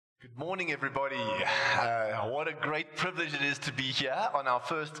Good morning, everybody. What a great privilege it is to be here on our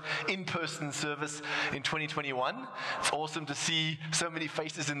first in-person service in 2021. It's awesome to see so many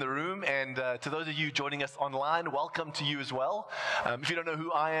faces in the room, and to those of you joining us online, welcome to you as well. If you don't know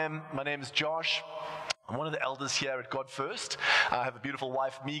who I am, my name is Josh. I'm one of the elders here at God First. I have a beautiful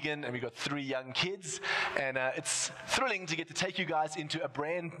wife, Megan, and we've got 3 young kids. And it's thrilling to get to take you guys into a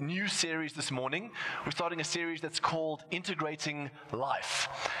brand new series this morning. We're starting a series that's called Integrating Life.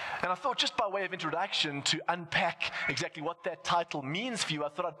 And I thought, just by way of introduction, to unpack exactly what that title means for you, I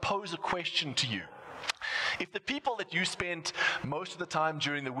thought I'd pose a question to you. If the people that you spend most of the time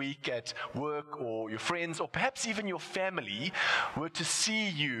during the week at work, or your friends, or perhaps even your family, were to see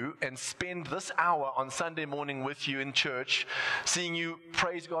you and spend this hour on Sunday morning with you in church, seeing you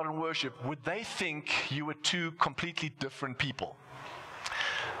praise God and worship, would they think you were 2 completely different people?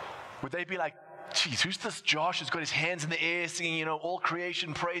 Would they be like, geez, who's this Josh who's got his hands in the air singing, all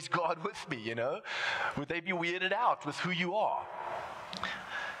creation praise God with me, Would they be weirded out with who you are?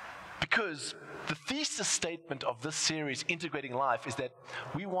 Because the thesis statement of this series, Integrating Life, is that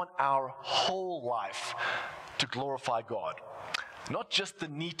we want our whole life to glorify God. Not just the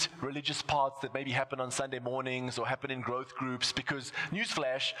neat religious parts that maybe happen on Sunday mornings or happen in growth groups, because,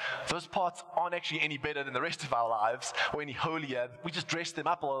 newsflash, those parts aren't actually any better than the rest of our lives or any holier. We just dress them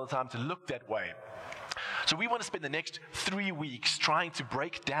up all the time to look that way. So we want to spend the next 3 weeks trying to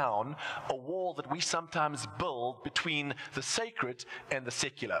break down a wall that we sometimes build between the sacred and the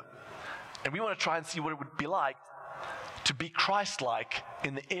secular. And we want to try and see what it would be like to be Christ-like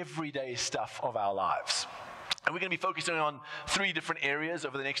in the everyday stuff of our lives. And we're going to be focusing on 3 different areas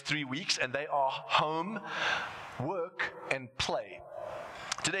over the next 3 weeks, and they are home, work, and play.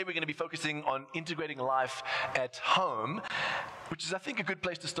 Today we're going to be focusing on integrating life at home, which is, I think, a good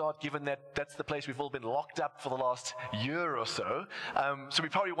place to start, given that that's the place we've all been locked up for the last year or so. So we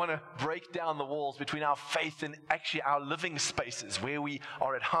probably want to break down the walls between our faith and actually our living spaces where we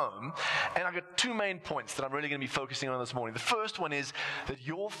are at home. And I've got 2 main points that I'm really going to be focusing on this morning. The first one is that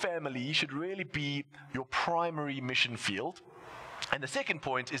your family should really be your primary mission field. And the second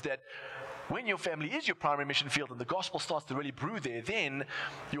point is that when your family is your primary mission field and the gospel starts to really brew there, then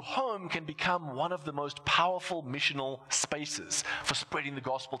your home can become one of the most powerful missional spaces for spreading the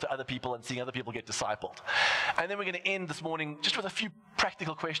gospel to other people and seeing other people get discipled. And then we're going to end this morning just with a few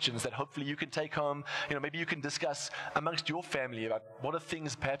practical questions that hopefully you can take home. Maybe you can discuss amongst your family about what are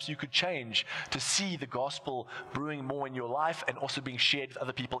things perhaps you could change to see the gospel brewing more in your life and also being shared with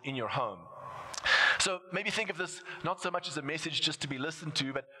other people in your home. So maybe think of this not so much as a message just to be listened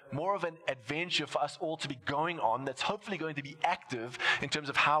to, but more of an adventure for us all to be going on that's hopefully going to be active in terms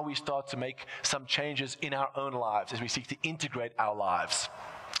of how we start to make some changes in our own lives as we seek to integrate our lives.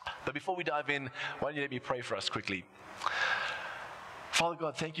 But before we dive in, why don't you let me pray for us quickly? Father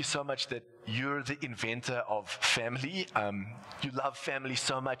God, thank you so much that you're the inventor of family. You love family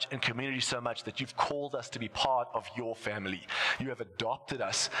so much and community so much that you've called us to be part of your family. You have adopted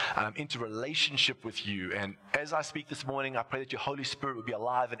us into relationship with you. And as I speak this morning, I pray that your Holy Spirit would be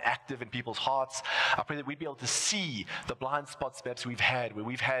alive and active in people's hearts. I pray that we'd be able to see the blind spots perhaps we've had, where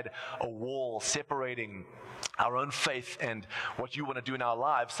we've had a wall separating our own faith and what you want to do in our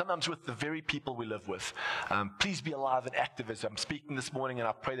lives, sometimes with the very people we live with. Please be alive and active as I'm speaking this morning, and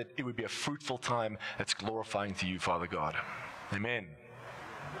I pray that it would be a fruitful time that's glorifying to you, Father God. Amen.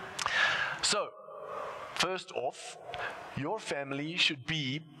 So, first off, your family should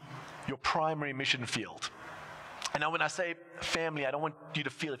be your primary mission field. And now when I say family, I don't want you to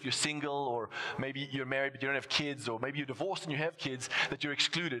feel, if you're single or maybe you're married but you don't have kids, or maybe you're divorced and you have kids, that you're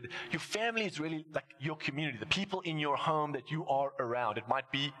excluded. Your family is really like your community, the people in your home that you are around. It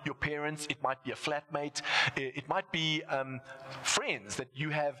might be your parents, it might be a flatmate, it might be friends that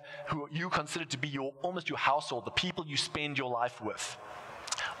you have who you consider to be almost your household, the people you spend your life with.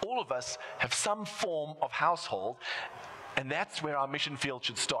 All of us have some form of household. And that's where our mission field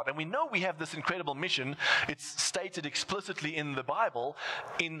should start. And we know we have this incredible mission. It's stated explicitly in the Bible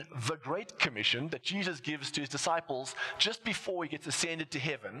in the Great Commission that Jesus gives to his disciples just before he gets ascended to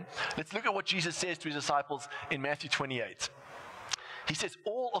heaven. Let's look at what Jesus says to his disciples in Matthew 28. He says,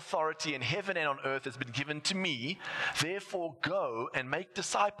 "All authority in heaven and on earth has been given to me. Therefore go and make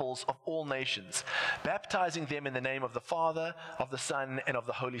disciples of all nations, baptizing them in the name of the Father, of the Son, and of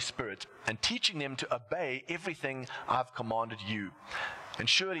the Holy Spirit, and teaching them to obey everything I've commanded you. And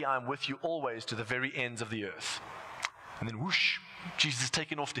surely I am with you always to the very ends of the earth." And then whoosh, Jesus is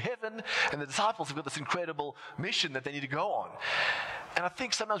taken off to heaven, and the disciples have got this incredible mission that they need to go on. And I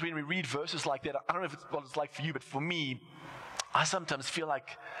think sometimes when we read verses like that, I don't know if it's what it's like for you, but for me, I sometimes feel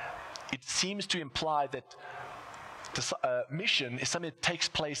like it seems to imply that mission is something that takes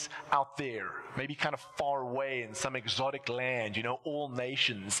place out there, maybe kind of far away in some exotic land, all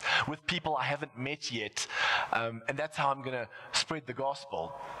nations, with people I haven't met yet. And that's how I'm going to spread the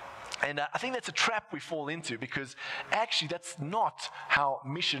gospel. And I think that's a trap we fall into, because actually that's not how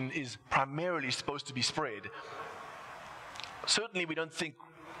mission is primarily supposed to be spread. Certainly we don't think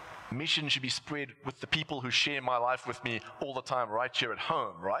mission should be spread with the people who share my life with me all the time right here at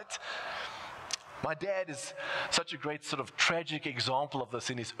home, right? My dad is such a great sort of tragic example of this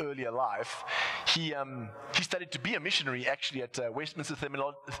in his earlier life. He studied to be a missionary actually at Westminster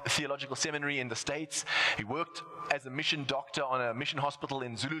Theological Seminary in the States. He worked as a mission doctor on a mission hospital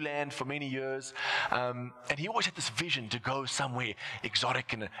in Zululand for many years. And he always had this vision to go somewhere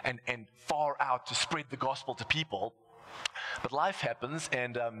exotic and far out to spread the gospel to people. But life happens,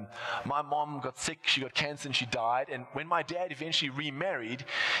 and my mom got sick, she got cancer, and she died. And when my dad eventually remarried,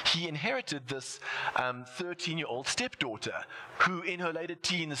 he inherited this 13-year-old stepdaughter who in her later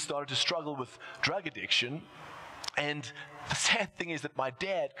teens started to struggle with drug addiction. And the sad thing is that my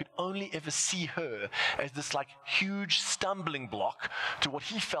dad could only ever see her as this huge stumbling block to what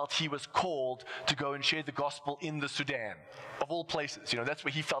he felt he was called to go and share the gospel in the Sudan, of all places. That's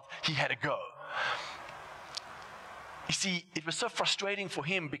where he felt he had to go. You see, it was so frustrating for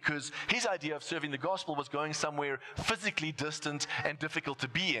him because his idea of serving the gospel was going somewhere physically distant and difficult to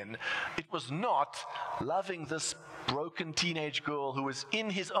be in. It was not loving this broken teenage girl who was in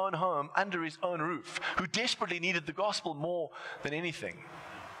his own home, under his own roof, who desperately needed the gospel more than anything.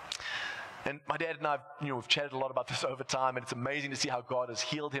 And my dad and I, we've chatted a lot about this over time, and it's amazing to see how God has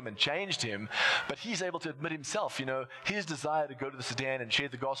healed him and changed him. But he's able to admit himself, his desire to go to the Sudan and share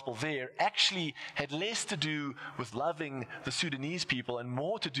the gospel there actually had less to do with loving the Sudanese people and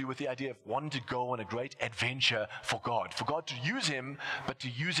more to do with the idea of wanting to go on a great adventure for God to use him, but to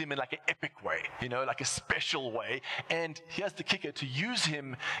use him in an epic way, like a special way. And here's the kicker, to use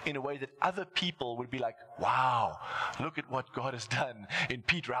him in a way that other people would be like, wow, look at what God has done in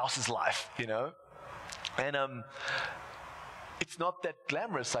Pete Rouse's life. And it's not that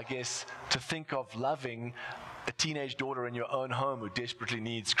glamorous, I guess, to think of loving a teenage daughter in your own home who desperately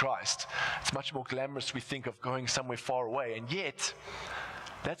needs Christ. It's much more glamorous we think of going somewhere far away, and yet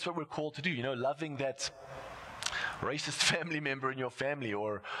that's what we're called to do, loving that racist family member in your family,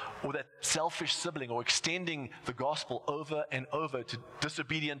 or that selfish sibling, or extending the gospel over and over to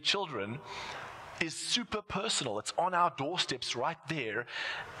disobedient children is super personal. It's on our doorsteps right there,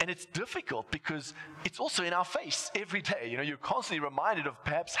 and it's difficult because it's also in our face every day. You're constantly reminded of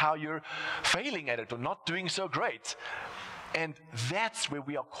perhaps how you're failing at it or not doing so great. And that's where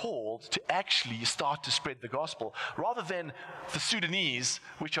we are called to actually start to spread the gospel, rather than the Sudanese,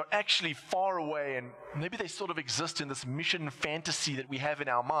 which are actually far away, and maybe they sort of exist in this mission fantasy that we have in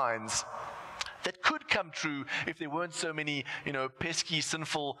our minds that could come true if there weren't so many, pesky,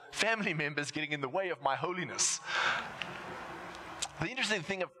 sinful family members getting in the way of my holiness. The interesting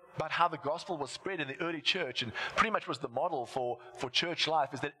thing about how the gospel was spread in the early church, and pretty much was the model for church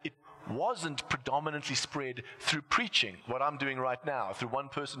life, is that it wasn't predominantly spread through preaching, what I'm doing right now, through one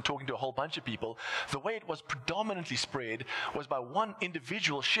person talking to a whole bunch of people. The way it was predominantly spread was by one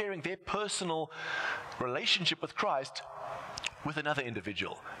individual sharing their personal relationship with Christ with another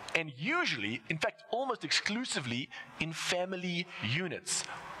individual. And usually, in fact, almost exclusively in family units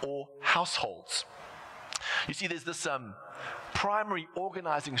or households. You see, there's this primary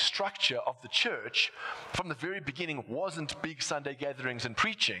organizing structure of the church from the very beginning wasn't big Sunday gatherings and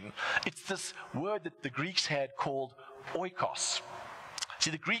preaching. It's this word that the Greeks had called oikos. See,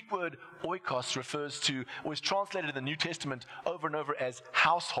 the Greek word oikos refers to, or is translated in the New Testament over and over as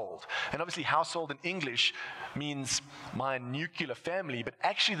household. And obviously household in English means my nuclear family, but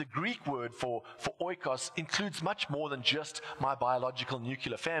actually the Greek word for oikos includes much more than just my biological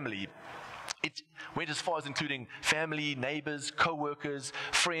nuclear family. It went as far as including family, neighbors, co-workers,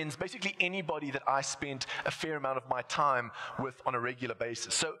 friends, basically anybody that I spent a fair amount of my time with on a regular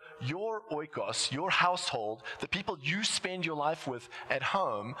basis. So your oikos, your household, the people you spend your life with at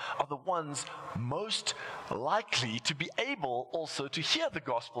home are the ones most likely to be able also to hear the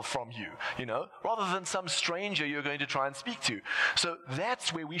gospel from you, rather than some stranger you're going to try and speak to. So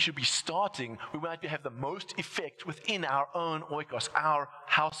that's where we should be starting. We might have the most effect within our own oikos, our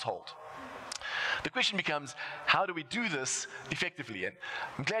household. The question becomes, how do we do this effectively? And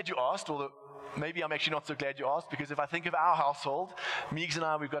I'm glad you asked, although maybe I'm actually not so glad you asked, because if I think of our household, Meeks and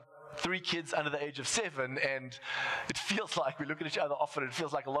I, we've got 3 kids under the age of 7, and it feels like we look at each other often. It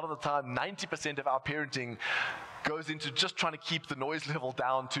feels like a lot of the time, 90% of our parenting goes into just trying to keep the noise level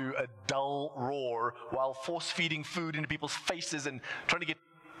down to a dull roar while force-feeding food into people's faces and trying to get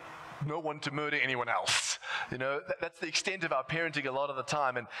no one to murder anyone else. That's the extent of our parenting a lot of the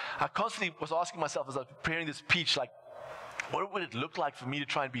time. And I constantly was asking myself as I was preparing this speech, like, what would it look like for me to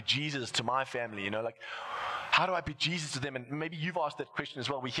try and be Jesus to my family? How do I be Jesus to them? And maybe you've asked that question as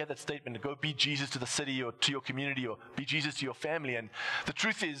well. We hear that statement, to go be Jesus to the city or to your community or be Jesus to your family. And the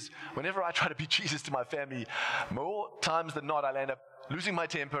truth is, whenever I try to be Jesus to my family, more times than not, I'll end up losing my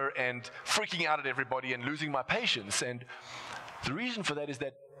temper and freaking out at everybody and losing my patience. And the reason for that is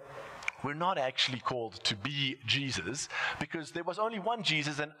that we're not actually called to be Jesus, because there was only one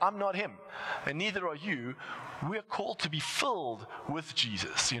Jesus and I'm not him, and neither are you. We're called to be filled with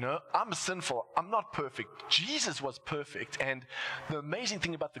Jesus. I'm sinful, I'm not perfect. Jesus was perfect. And the amazing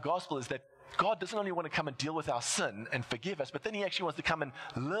thing about the gospel is that God doesn't only want to come and deal with our sin and forgive us, but then he actually wants to come and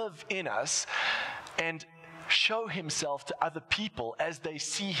live in us and show himself to other people as they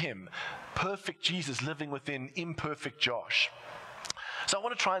see him. Perfect Jesus living within imperfect Josh. So I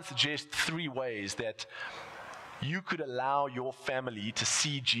want to try and suggest 3 ways that you could allow your family to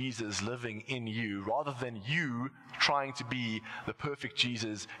see Jesus living in you, rather than you trying to be the perfect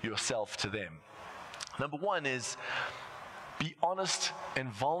Jesus yourself to them. Number 1 is be honest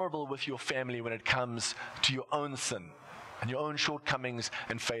and vulnerable with your family when it comes to your own sin and your own shortcomings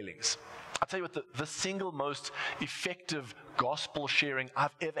and failings. I'll tell you what, the single most effective gospel sharing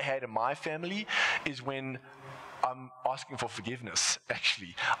I've ever had in my family is when I'm asking for forgiveness,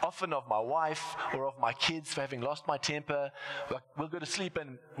 actually. Often of my wife or of my kids for having lost my temper. Like, we'll go to sleep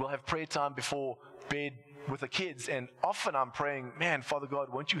and we'll have prayer time before bed with the kids. And often I'm praying, man, Father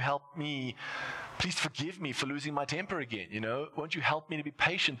God, won't you help me? Please forgive me for losing my temper again, Won't you help me to be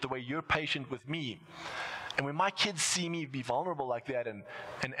patient the way you're patient with me? And when my kids see me be vulnerable like that and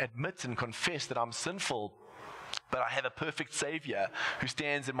admit and confess that I'm sinful, but I have a perfect Savior who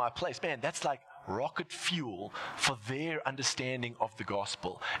stands in my place, man, that's like rocket fuel for their understanding of the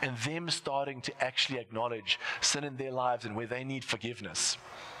gospel and them starting to actually acknowledge sin in their lives and where they need forgiveness.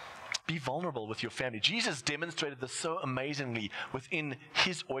 Be vulnerable with your family. Jesus demonstrated this so amazingly within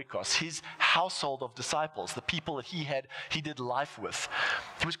his oikos, his household of disciples, the people that he did life with.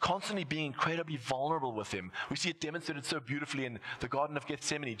 He was constantly being incredibly vulnerable with them. We see it demonstrated so beautifully in the Garden of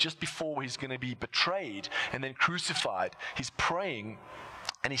Gethsemane, just before he's going to be betrayed and then crucified. He's praying,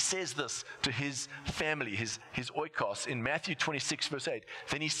 and he says this to his family, his oikos, in Matthew 26, verse 8.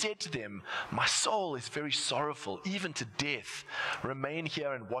 Then he said to them, my soul is very sorrowful, even to death. Remain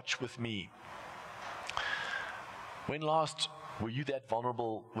here and watch with me. When last were you that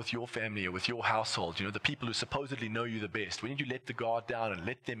vulnerable with your family or with your household? The people who supposedly know you the best. When did you let the guard down and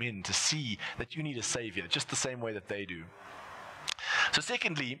let them in to see that you need a Savior, just the same way that they do? So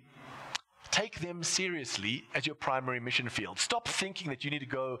secondly, take them seriously as your primary mission field. Stop thinking that you need to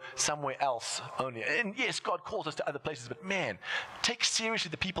go somewhere else only. And yes, God calls us to other places, but man, take seriously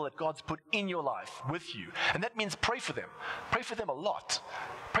the people that God's put in your life with you. And that means pray for them. Pray for them a lot.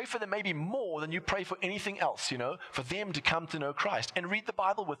 Pray for them maybe more than you pray for anything else, for them to come to know Christ. And read the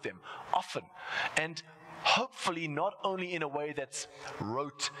Bible with them often. And hopefully not only in a way that's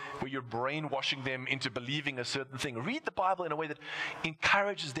rote, where you're brainwashing them into believing a certain thing. Read the Bible in a way that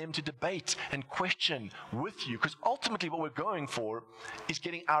encourages them to debate and question with you, because ultimately what we're going for is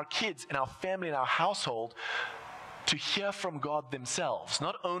getting our kids and our family and our household to hear from God themselves,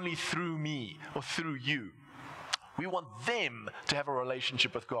 not only through me or through you. We want them to have a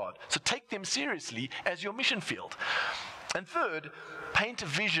relationship with God. So take them seriously as your mission field. And third, paint a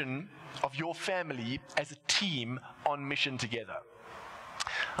vision of your family as a team on mission together.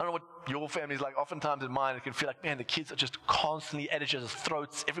 I don't know what your family is like. Oftentimes in mine, it can feel like, man, the kids are just constantly at each other's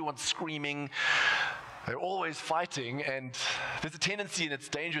throats. Everyone's screaming. They're always fighting. And there's a tendency, and it's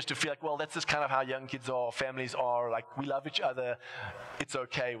dangerous, to feel like, well, that's just kind of how young kids are, families are. Like, we love each other. It's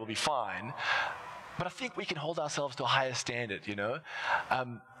okay. We'll be fine. But I think we can hold ourselves to a higher standard,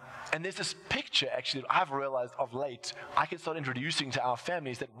 And there's this picture, actually, that I've realized of late, I can start introducing to our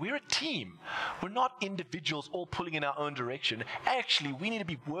families, that we're a team. We're not individuals all pulling in our own direction. Actually, we need to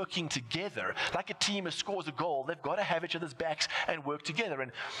be working together. Like a team who scores a goal, they've got to have each other's backs and work together.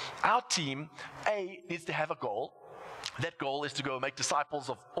 And our team, needs to have a goal. That goal is to go make disciples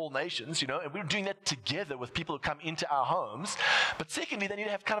of all nations, and we're doing that together with people who come into our homes. But secondly, they need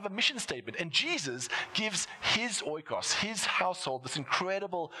to have kind of a mission statement. And Jesus gives his oikos, his household, this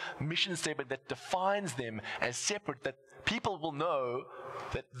incredible mission statement that defines them as separate, that people will know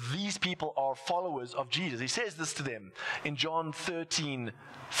that these people are followers of Jesus. He says this to them in John 13,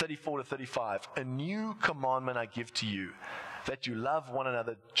 34 to 35. A new commandment I give to you, that you love one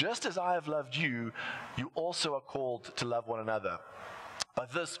another. Just as I have loved you, you also are called to love one another. By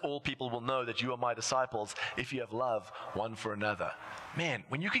this, all people will know that you are my disciples if you have love one for another. Man,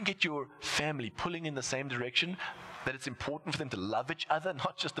 when you can get your family pulling in the same direction, that it's important for them to love each other,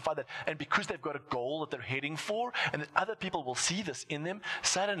 not justify that, and because they've got a goal that they're heading for, and that other people will see this in them,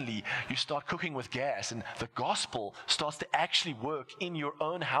 suddenly you start cooking with gas, and the gospel starts to actually work in your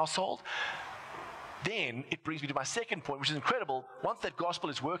own household. Then it brings me to my second point, which is incredible. Once that gospel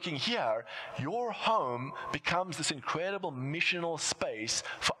is working here, your home becomes this incredible missional space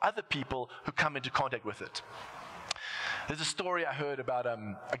for other people who come into contact with it. There's a story I heard about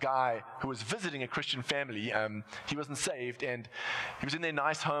a guy who was visiting a Christian family. He wasn't saved, and he was in their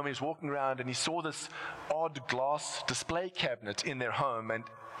nice home. He was walking around, and he saw this odd glass display cabinet in their home, and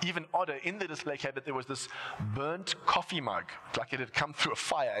even odder, in the display cabinet, there was this burnt coffee mug, like it had come through a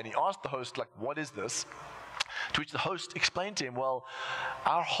fire. And he asked the host, like, what is this? To which the host explained to him, well,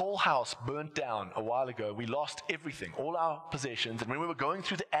 our whole house burnt down a while ago. We lost everything, all our possessions. And when we were going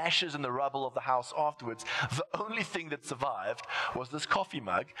through the ashes and the rubble of the house afterwards, the only thing that survived was this coffee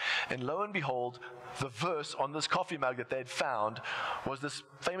mug. And lo and behold, the verse on this coffee mug that they'd found was this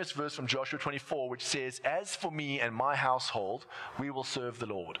famous verse from Joshua 24, which says, as for me and my household, we will serve the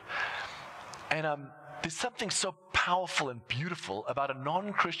Lord. And there's something so powerful and beautiful about a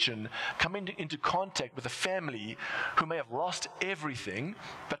non-Christian coming into contact with a family who may have lost everything,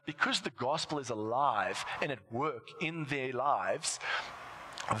 but because the gospel is alive and at work in their lives,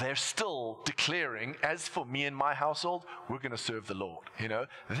 they're still declaring, as for me and my household, we're going to serve the Lord. You know,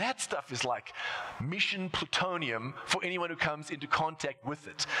 that stuff is like mission plutonium for anyone who comes into contact with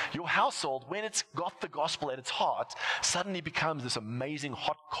it. Your household, when it's got the gospel at its heart, suddenly becomes this amazing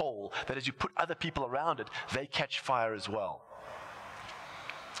hot coal that as you put other people around it, they catch fire as well.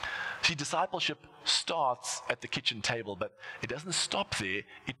 See, discipleship starts at the kitchen table, but it doesn't stop there.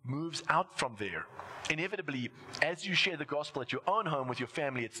 It moves out from there. Inevitably, as you share the gospel at your own home with your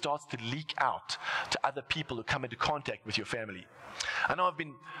family, it starts to leak out to other people who come into contact with your family. I know I've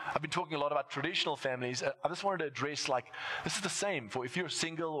been talking a lot about traditional families. I just wanted to address, like, this is the same for if you're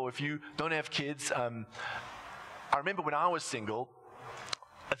single or if you don't have kids. I remember when I was single,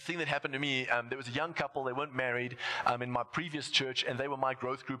 a thing that happened to me, there was a young couple, they weren't married, in my previous church, and they were my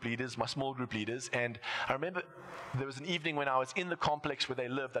growth group leaders, my small group leaders. And I remember there was an evening when I was in the complex where they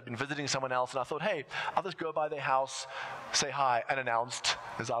lived. I'd been visiting someone else, and I thought, hey, I'll just go by their house, say hi, unannounced,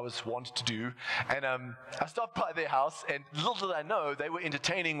 as I was wont to do. And I stopped by their house, and little did I know, they were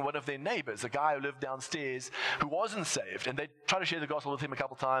entertaining one of their neighbors, a guy who lived downstairs who wasn't saved. And they tried to share the gospel with him a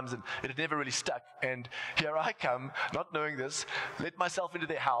couple times, and it had never really stuck. And here I come, not knowing this, let myself into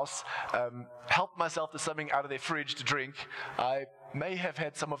their house, helped myself to something out of their fridge to drink. I may have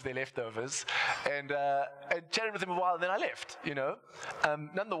had some of their leftovers, and chatted with him a while, and then I left, you know,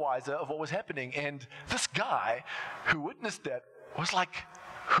 none the wiser of what was happening. And this guy who witnessed that was like,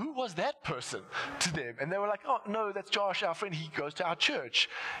 who was that person to them? And they were like, oh, no, that's Josh, our friend. He goes to our church.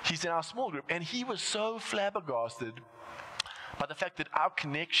 He's in our small group. And he was so flabbergasted by the fact that our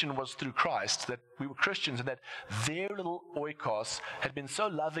connection was through Christ, that we were Christians, and that their little oikos had been so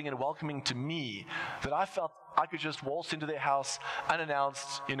loving and welcoming to me that I felt I could just waltz into their house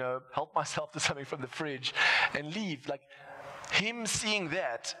unannounced, you know, help myself to something from the fridge and leave. Like, him seeing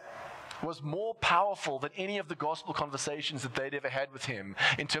that was more powerful than any of the gospel conversations that they'd ever had with him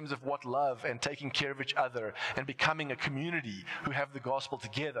in terms of what love and taking care of each other and becoming a community who have the gospel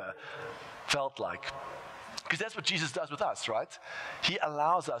together felt like. Because that's what Jesus does with us, right? He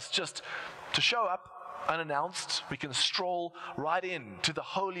allows us just to show up unannounced. We can stroll right in to the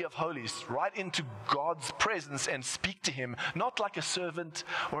Holy of Holies, right into God's presence and speak to him, not like a servant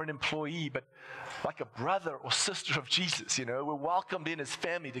or an employee, but like a brother or sister of Jesus. You know, we're welcomed in as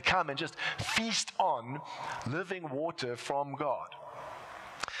family to come and just feast on living water from God.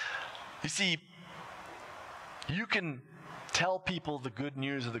 You see, you can tell people the good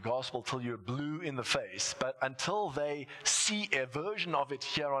news of the gospel till you're blue in the face, but until they see a version of it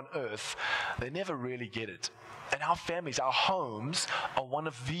here on earth, they never really get it. And our families, our homes, are one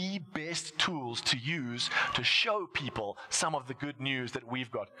of the best tools to use to show people some of the good news that we've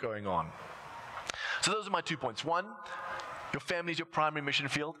got going on. So those are my 2 points. 1, your family is your primary mission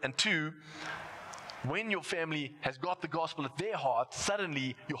field. And 2, when your family has got the gospel at their heart,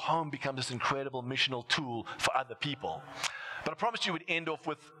 suddenly your home becomes this incredible missional tool for other people. But I promised you we'd end off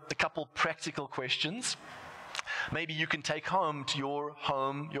with a couple practical questions. Maybe you can take home to your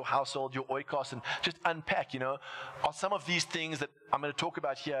home, your household, your oikos, and just unpack, you know, are some of these things that I'm going to talk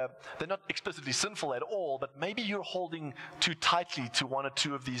about here, they're not explicitly sinful at all, but maybe you're holding too tightly to one or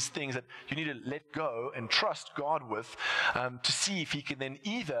two of these things that you need to let go and trust God with, to see if he can then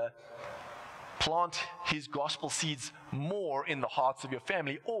either plant his gospel seeds more in the hearts of your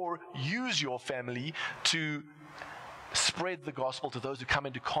family, or use your family to spread the gospel to those who come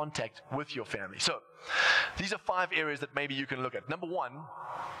into contact with your family. So these are 5 areas that maybe you can look at. Number 1,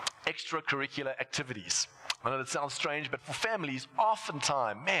 extracurricular activities. I know that sounds strange, but for families,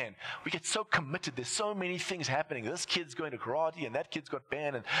 oftentimes, man, we get so committed. There's so many things happening. This kid's going to karate, and that kid's got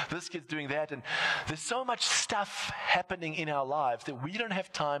band, and this kid's doing that. And there's so much stuff happening in our lives that we don't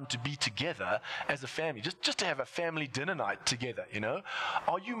have time to be together as a family, just to have a family dinner night together, you know?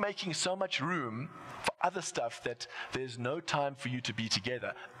 Are you making so much room for other stuff that there's no time for you to be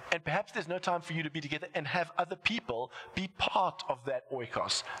together? And perhaps there's no time for you to be together and have other people be part of that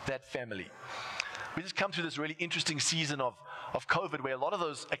oikos, that family. We just come through this really interesting season of COVID where a lot of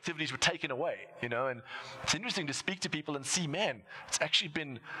those activities were taken away, you know, and it's interesting to speak to people and see, man, it's actually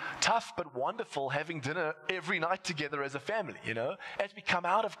been tough but wonderful having dinner every night together as a family, you know. As we come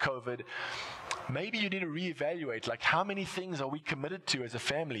out of COVID, maybe you need to reevaluate, like, how many things are we committed to as a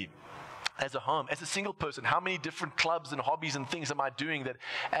family? As a home, as a single person, how many different clubs and hobbies and things am I doing that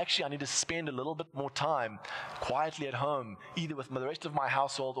actually I need to spend a little bit more time quietly at home, either with the rest of my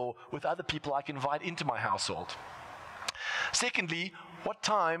household or with other people I can invite into my household? Secondly, what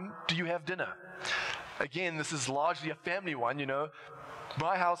time do you have dinner? Again, this is largely a family one, you know.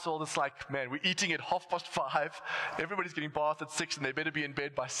 My household is like, man, we're eating at 5:30. Everybody's getting bathed at 6, and they better be in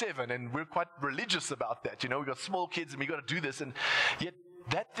bed by 7. And we're quite religious about that, you know. We've got small kids, and we've got to do this. And yet,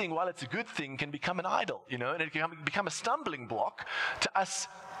 that thing, while it's a good thing, can become an idol, you know, and it can become a stumbling block to us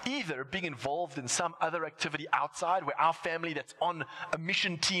either being involved in some other activity outside where our family that's on a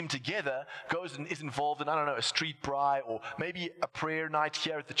mission team together goes and is involved in, I don't know, a street braai, or maybe a prayer night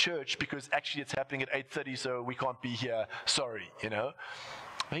here at the church because actually it's happening at 8:30, so we can't be here, sorry, you know.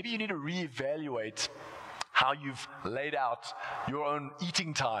 Maybe you need to reevaluate how you've laid out your own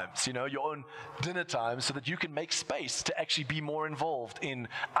eating times, you know, your own dinner times, so that you can make space to actually be more involved in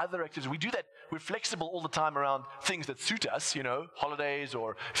other activities. We do that. We're flexible all the time around things that suit us, you know, holidays,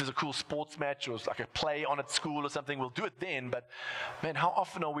 or if there's a cool sports match or like a play on at school or something, we'll do it then. But man, how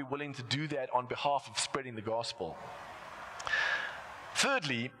often are we willing to do that on behalf of spreading the gospel?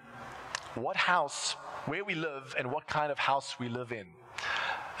 Thirdly, what house, where we live, and what kind of house we live in.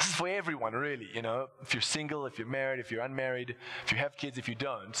 This is for everyone, really, you know. If you're single, if you're married, if you're unmarried, if you have kids, if you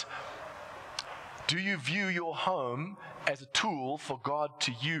don't. Do you view your home as a tool for God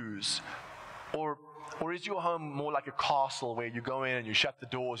to use? Or is your home more like a castle where you go in and you shut the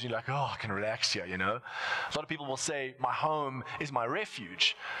doors and you're like, oh, I can relax here, you know? A lot of people will say, my home is my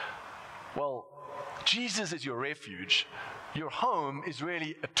refuge. Well, Jesus is your refuge. Your home is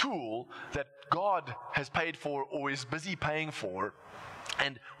really a tool that God has paid for or is busy paying for.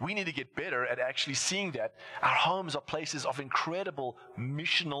 And we need to get better at actually seeing that our homes are places of incredible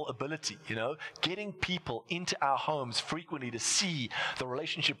missional ability, you know. Getting people into our homes frequently to see the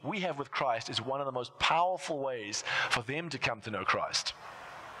relationship we have with Christ is one of the most powerful ways for them to come to know Christ.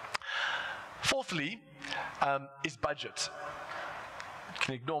 Fourthly, is budget. You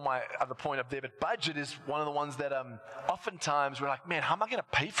can ignore my other point up there, but budget is one of the ones that oftentimes we're like, man, how am I going to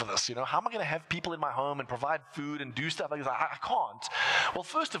pay for this? You know, how am I going to have people in my home and provide food and do stuff like this? I can't. Well,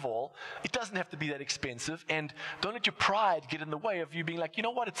 first of all, it doesn't have to be that expensive, and don't let your pride get in the way of you being like, you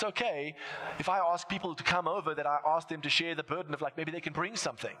know what, it's okay if I ask people to come over that I ask them to share the burden of, like, maybe they can bring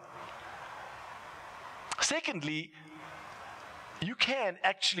something. Secondly, you can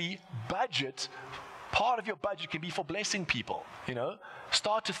actually budget. Part of your budget can be for blessing people, you know.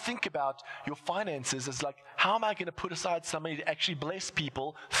 Start to think about your finances as like, how am I going to put aside some money to actually bless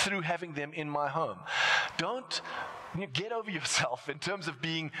people through having them in my home? Don't get over yourself in terms of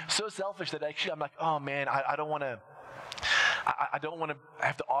being so selfish that actually I'm like, oh man, I don't want to. I don't want to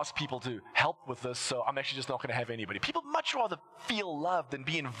have to ask people to help with this, so I'm actually just not going to have anybody. People much rather feel loved than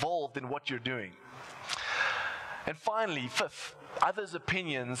be involved in what you're doing. And finally, fifth, others'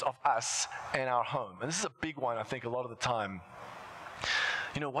 opinions of us and our home. And this is a big one, I think, a lot of the time.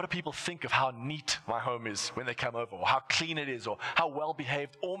 You know, what do people think of how neat my home is when they come over, or how clean it is, or how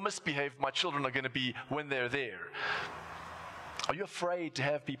well-behaved or misbehaved my children are going to be when they're there? Are you afraid to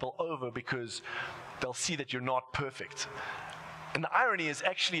have people over because they'll see that you're not perfect? And the irony is,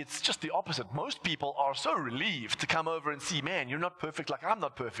 actually, it's just the opposite. Most people are so relieved to come over and see, man, you're not perfect like I'm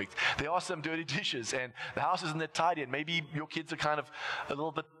not perfect. There are some dirty dishes, and the house isn't that tidy, and maybe your kids are kind of a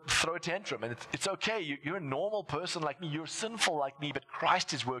little bit throw a tantrum, and it's okay. You're a normal person like me. You're sinful like me, but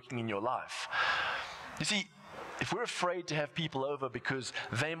Christ is working in your life. You see, if we're afraid to have people over because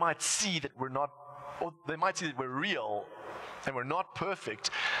they might see that we're not, or they might see that we're real, and we're not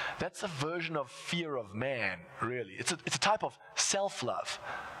perfect, that's a version of fear of man, really. It's a type of self-love.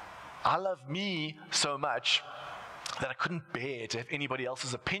 I love me so much that I couldn't bear to have anybody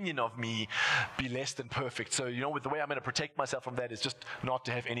else's opinion of me be less than perfect. So, the way I'm going to protect myself from that is just not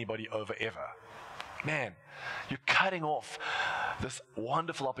to have anybody over ever. Man, you're cutting off this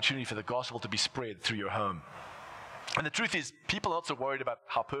wonderful opportunity for the gospel to be spread through your home. And the truth is, people are not so worried about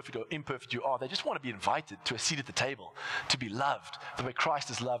how perfect or imperfect you are. They just want to be invited to a seat at the table, to be loved, the way Christ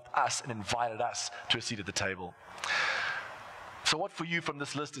has loved us and invited us to a seat at the table. So what for you from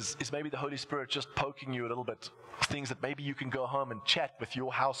this list is maybe the Holy Spirit just poking you a little bit, things that maybe you can go home and chat with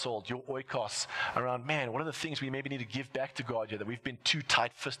your household, your oikos, around, man, what are the things we maybe need to give back to God here that we've been too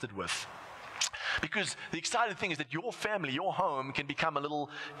tight-fisted with? Because the exciting thing is that your family, your home, can become a little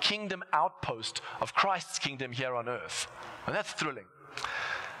kingdom outpost of Christ's kingdom here on earth. And that's thrilling.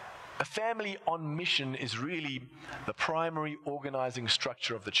 A family on mission is really the primary organizing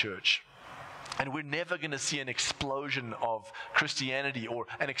structure of the church. And we're never going to see an explosion of Christianity or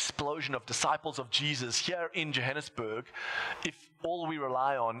an explosion of disciples of Jesus here in Johannesburg if all we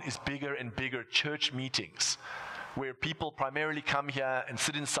rely on is bigger and bigger church meetings, where people primarily come here and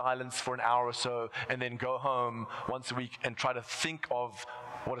sit in silence for an hour or so and then go home once a week and try to think of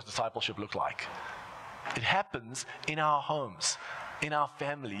what does discipleship look like. It happens in our homes, in our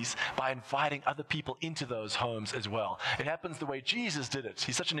families, by inviting other people into those homes as well. It happens the way Jesus did it.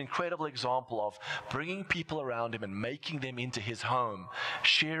 He's such an incredible example of bringing people around him and making them into his home,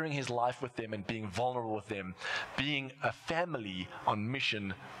 sharing his life with them and being vulnerable with them, being a family on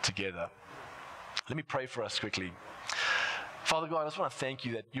mission together. Let me pray for us quickly. Father God, I just want to thank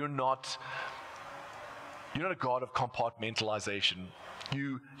you that you're not a God of compartmentalization.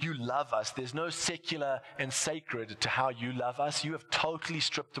 You love us. There's no secular and sacred to how you love us. You have totally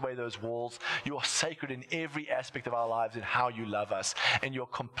stripped away those walls. You are sacred in every aspect of our lives in how you love us. And you're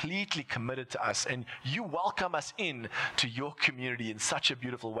completely committed to us. And you welcome us in to your community in such a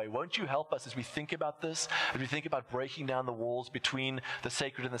beautiful way. Won't you help us as we think about this, as we think about breaking down the walls between the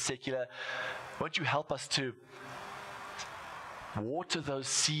sacred and the secular? Won't you help us to water those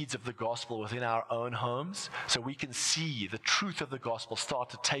seeds of the gospel within our own homes so we can see the truth of the gospel start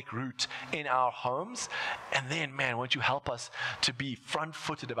to take root in our homes? And then, man, won't you help us to be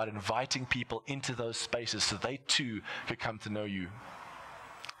front-footed about inviting people into those spaces so they too could come to know you?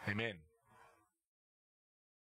 Amen.